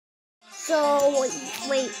So,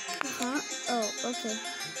 wait, huh? Oh, okay.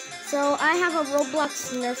 So, I have a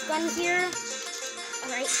Roblox Nerf gun here.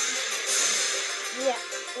 Alright. Yeah,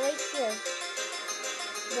 right here.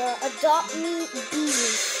 The Adopt Me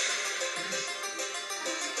BEES.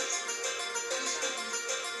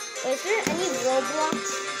 Is there any Roblox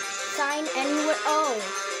sign anywhere? Oh,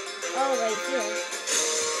 right here.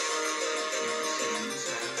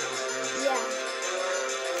 Yeah.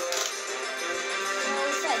 Oh,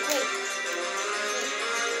 it's like, wait.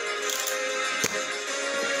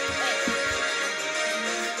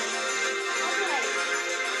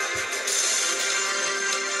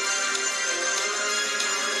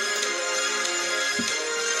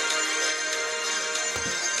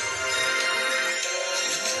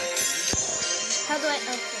 How do I,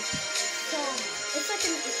 okay. So, it's like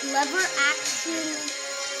a lever action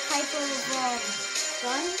type of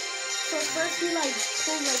gun. So first you like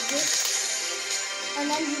pull like this,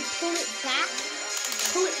 and then you pull it back,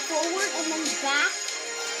 pull it forward, and then back,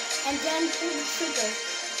 and then pull the trigger.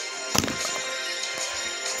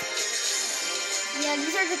 Yeah,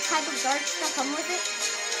 these are the type of darts that come with it.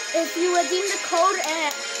 If you redeem the code,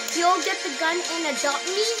 you'll get the gun and Adopt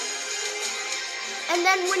Me. And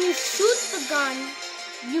then when you shoot the gun,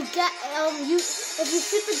 you get if you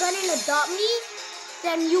shoot the gun and Adopt Me,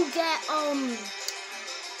 then you get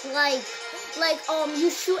you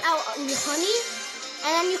shoot out honey,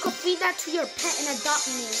 and then you can feed that to your pet and Adopt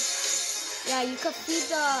Me. Yeah, you can feed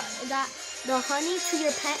the honey to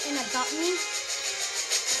your pet and Adopt Me.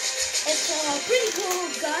 It's a pretty cool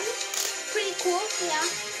gun. Pretty cool, yeah.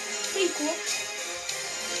 Pretty cool.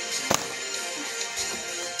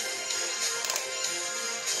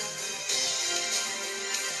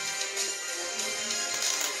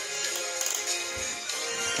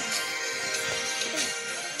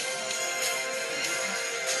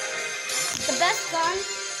 The best gun,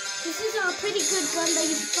 this is a pretty good gun that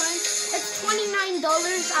you can find. It's $29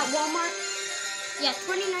 at Walmart. Yeah,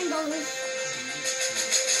 $29.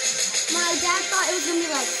 My dad thought it was going to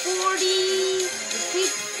be like 40 or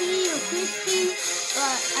 50 or 50,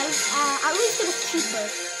 but at least it was cheaper.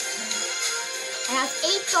 It has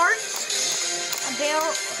 8 darts, a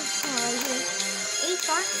barrel, 8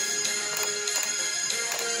 darts.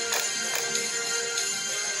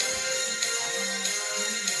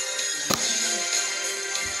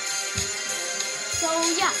 So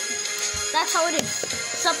yeah, that's how it is.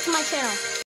 Sub to my channel.